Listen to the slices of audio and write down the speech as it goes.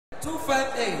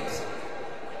258.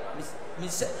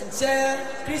 Michelle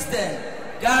Christian,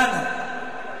 Ghana.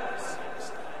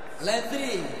 Line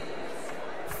 3.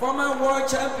 Former world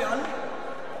champion,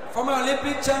 former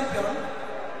Olympic champion,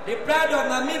 the pride of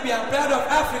Namibia and pride of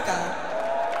Africa.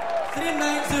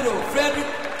 390.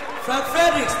 Frank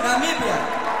Fredricks, Namibia.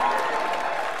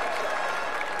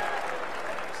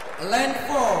 Line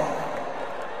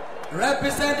 4.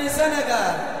 Representing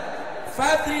Senegal.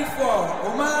 534.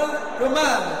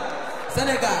 Omar,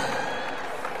 Senegal.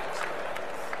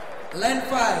 Line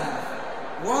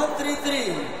 5.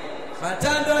 133.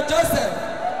 Matando Joseph,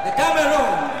 the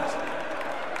Cameroon.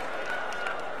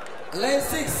 Lane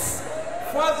 6,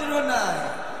 409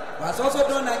 was also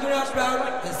done Nigerian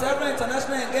proud in several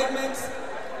international engagements,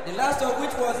 the last of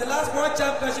which was the last World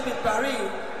Championship in Paris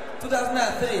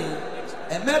 2003.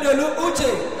 Emedolu Uche,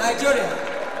 Nigeria.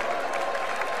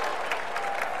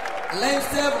 Lane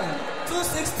 7,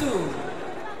 262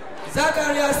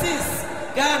 Zachary Assis,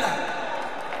 Ghana.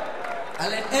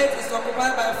 And lane 8 is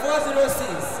occupied by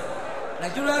 406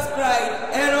 Nigeria's pride,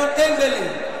 Aaron Engeli,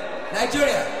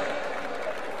 Nigeria.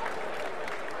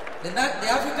 The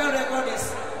African record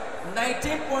is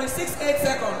 19.68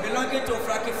 seconds, belonging to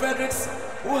Frank Fredricks,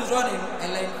 who is running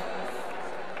in lane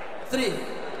 3.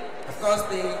 Of course,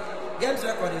 the game's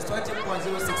record is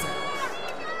 20.06 seconds.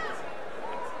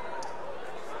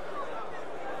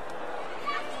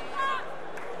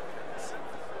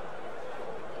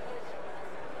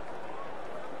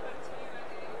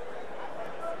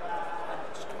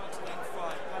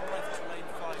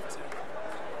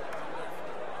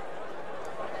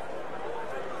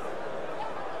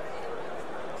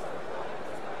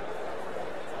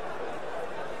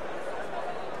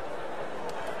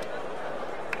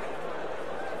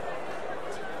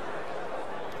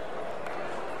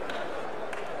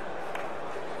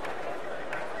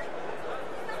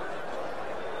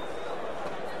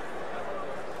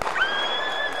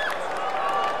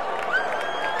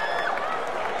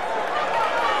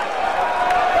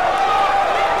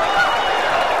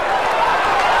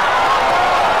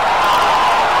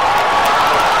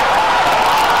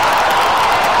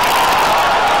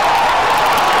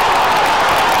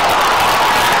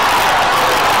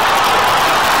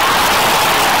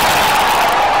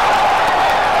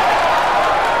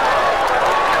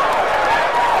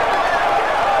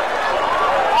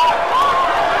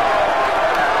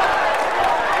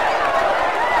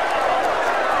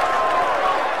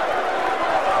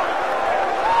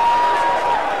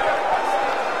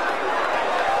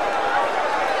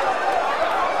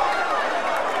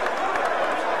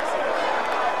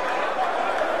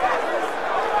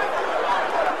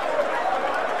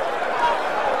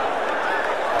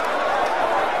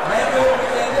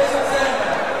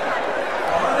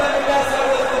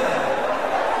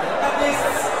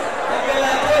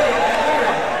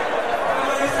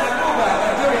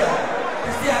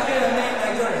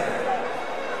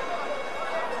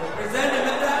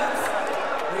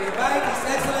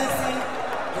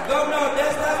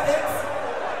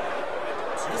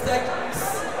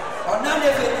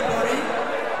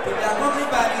 To be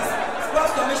accompanied by his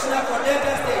sports commissioner for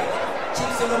Delta State,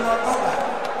 Chief Solomon Oba.